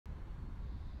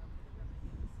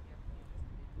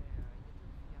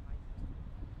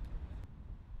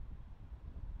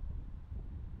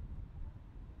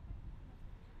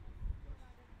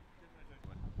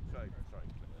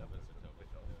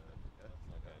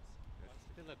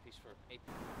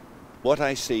What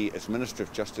I see as Minister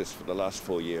of Justice for the last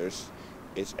 4 years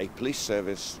is a police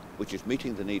service which is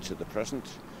meeting the needs of the present,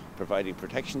 providing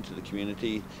protection to the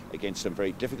community against some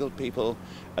very difficult people,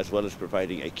 as well as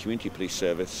providing a community police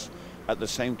service, at the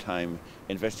same time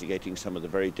investigating some of the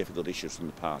very difficult issues from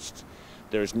the past.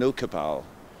 There is no cabal,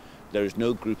 there is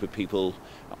no group of people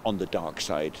on the dark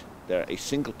side. They're a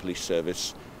single police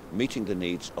service meeting the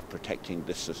needs of protecting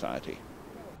this society.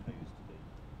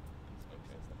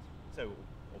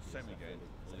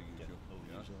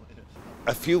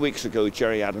 A few weeks ago,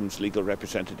 Gerry Adams, legal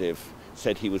representative,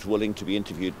 said he was willing to be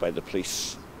interviewed by the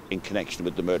police in connection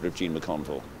with the murder of Jean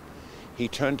McConville. He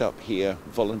turned up here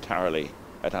voluntarily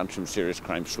at Antrim Serious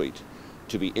Crime Suite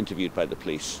to be interviewed by the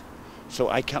police. So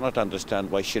I cannot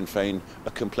understand why Sinn Fein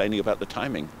are complaining about the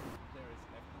timing.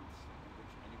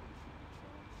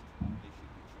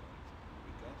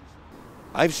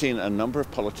 I've seen a number of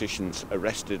politicians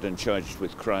arrested and charged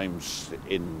with crimes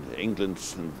in England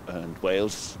and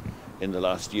Wales in the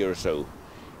last year or so.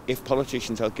 If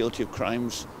politicians are guilty of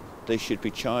crimes, they should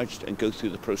be charged and go through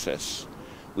the process.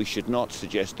 We should not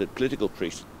suggest that political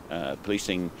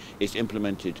policing is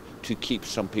implemented to keep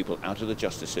some people out of the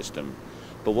justice system.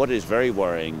 But what is very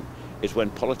worrying is when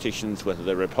politicians, whether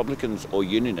they're Republicans or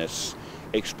Unionists,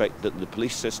 expect that the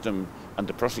police system and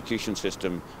the prosecution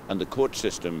system and the court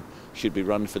system should be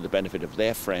run for the benefit of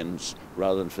their friends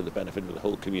rather than for the benefit of the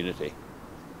whole community.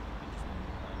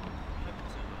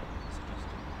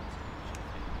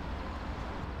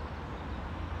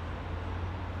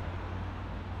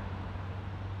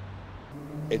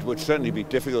 It would certainly be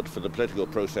difficult for the political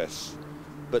process,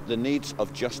 but the needs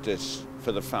of justice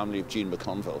for the family of Jean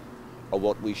McConville are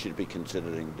what we should be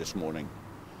considering this morning.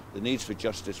 The needs for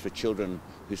justice for children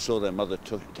who saw their mother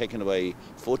taken away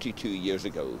 42 years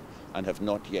ago and have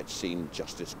not yet seen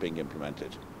justice being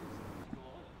implemented.